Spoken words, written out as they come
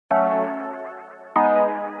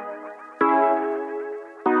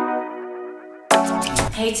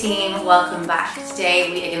Hey team, welcome back.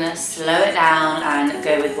 Today we are going to slow it down and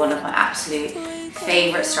go with one of my absolute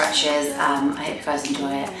favourite stretches. I hope you guys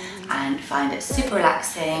enjoy it and find it super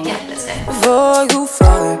relaxing. Yeah, let's go. Before you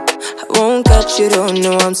fall, I won't catch you, don't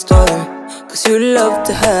know I'm stalling, cause you love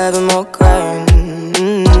to have them all crying.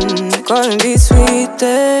 Calling me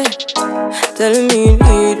sweeter, telling me you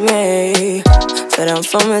need me, but I'm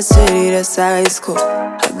from a city that's high school.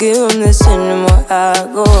 I give them this and the more I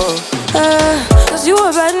go. Cause you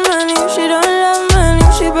a bad man, if she don't love money,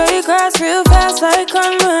 she break grass real fast like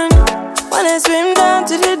conman. Wanna swim down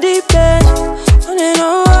to the deep end, wanna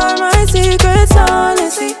know all my secrets,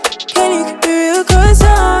 honestly. Can you keep it real, cause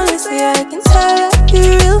honestly I can tell that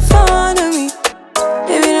you're real fond of me.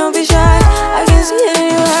 Baby, don't be shy, I can see it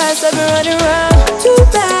in your eyes. I've been running around, too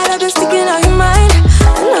bad I've been sticking out your mind.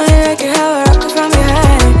 I know you like it how I rock it from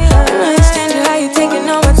behind. I know you stand it how you taking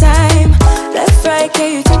all my time. Left, right,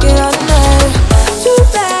 can you take it all night? Too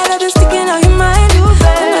bad I've been sticking out your mind.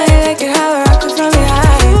 I know you like it how I rock it from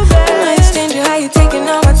behind. I know you stand it how you taking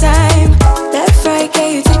all my time. Left, right,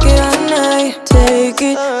 can you take it all night? Take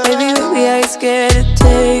it, baby, baby, I ain't scared to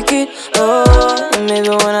take it. Oh, and maybe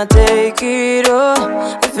when I take it,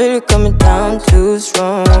 oh, I feel it coming down too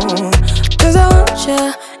strong. Cause I want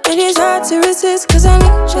ya, and it's hard to resist, cause I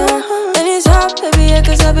need ya. And it's hard, baby, yeah,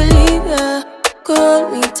 cause I believe ya.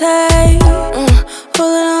 Hold me tight,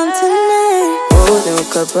 holding on tonight. Holding a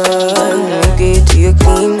couple, elongate till you're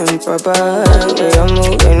clean and proper. Way I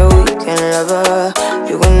move, ain't no weekend lover.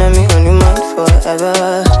 You gon' have me on your mind forever,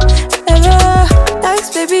 ever. Thanks,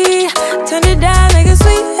 baby, turn it down like a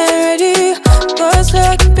sweet and ready. Go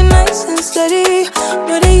slow, keep it nice and steady.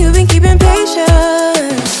 Know that you've been keeping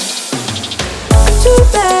patience. Too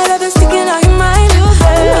bad I've been sticking out your mind.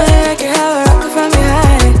 I know you like it how I rock it from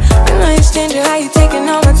behind. I know you stand it how you taking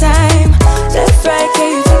all my time. Left, right,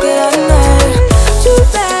 can you take it all night? Too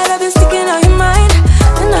bad I've been sticking out your mind.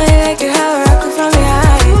 I know you like it how I rock it from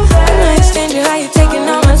behind. I know you stand it how you taking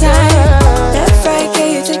all my time. Left, right,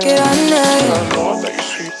 can you take it all night?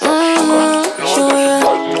 Sure, yeah.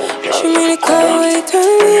 Show me the color where you turn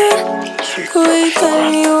me on. Cool way you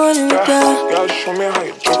telling me you wanna be down. Show me how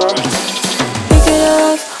you do that.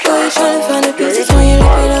 Why you tryna find the pieces when you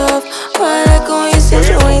rip it off? Why I like it when you sit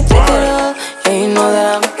it when you take it off? Yeah, you know that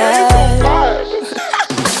I'm bad.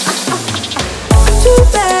 Too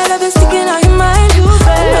bad I've been sticking out your mind. I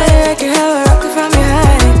know you like it how I rock it from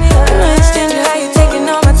behind. I know you stand it how you taking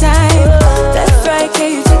all my time. Left, right, can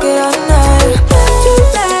you take it all night? Too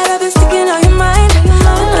bad I've been sticking out your mind. I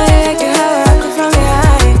know you like it how I rock it from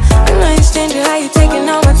behind. I know you stand it how you taking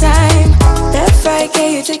all my time. Left, right,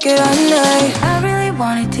 can you take it all night?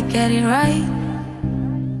 Wanted to get it right,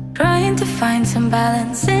 trying to find some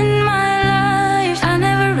balance in my life. I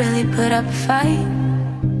never really put up a fight,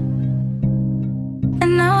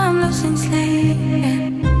 and now I'm losing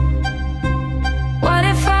sleep. What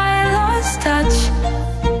if I lost touch?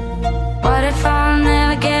 What if I'll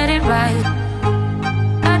never get it right?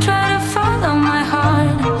 I try to follow my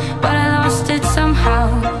heart, but I lost it somehow.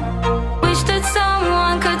 Wish that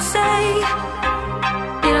someone could say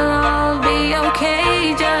it'll all be okay.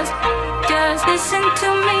 Just listen to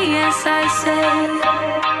me as I say.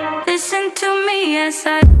 Listen to me as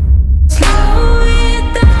I slow it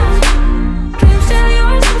down. Dreams still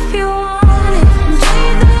yours if you want it.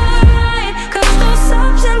 Enjoy the ride, cause those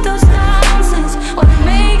ups and those downs is what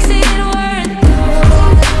makes it worth it.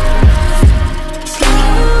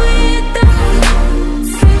 Slow it down.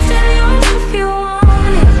 Dreams still yours if you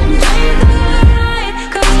want it. Enjoy the ride,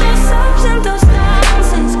 cause those ups and those downs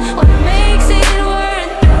is what makes it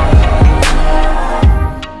worth it.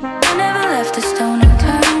 I never left a stone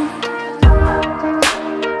unturned.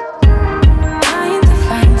 I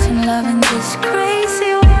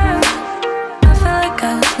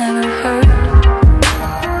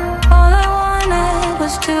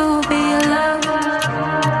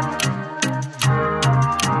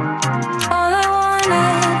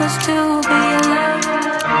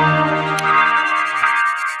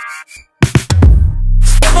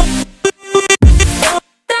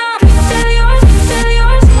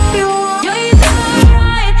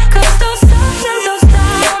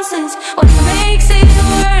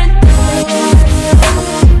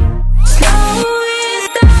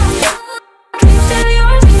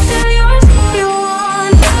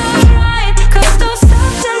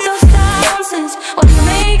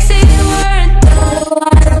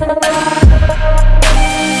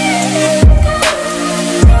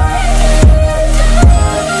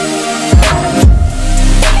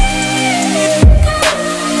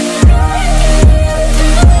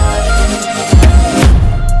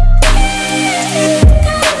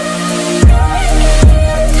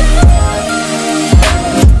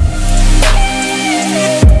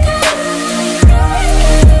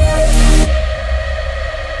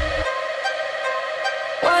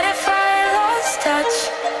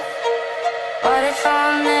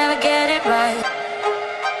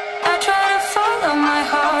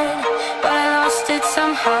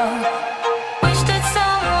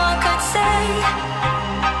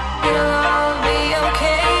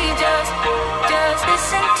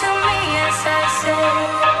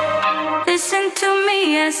listen to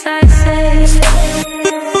me as I say.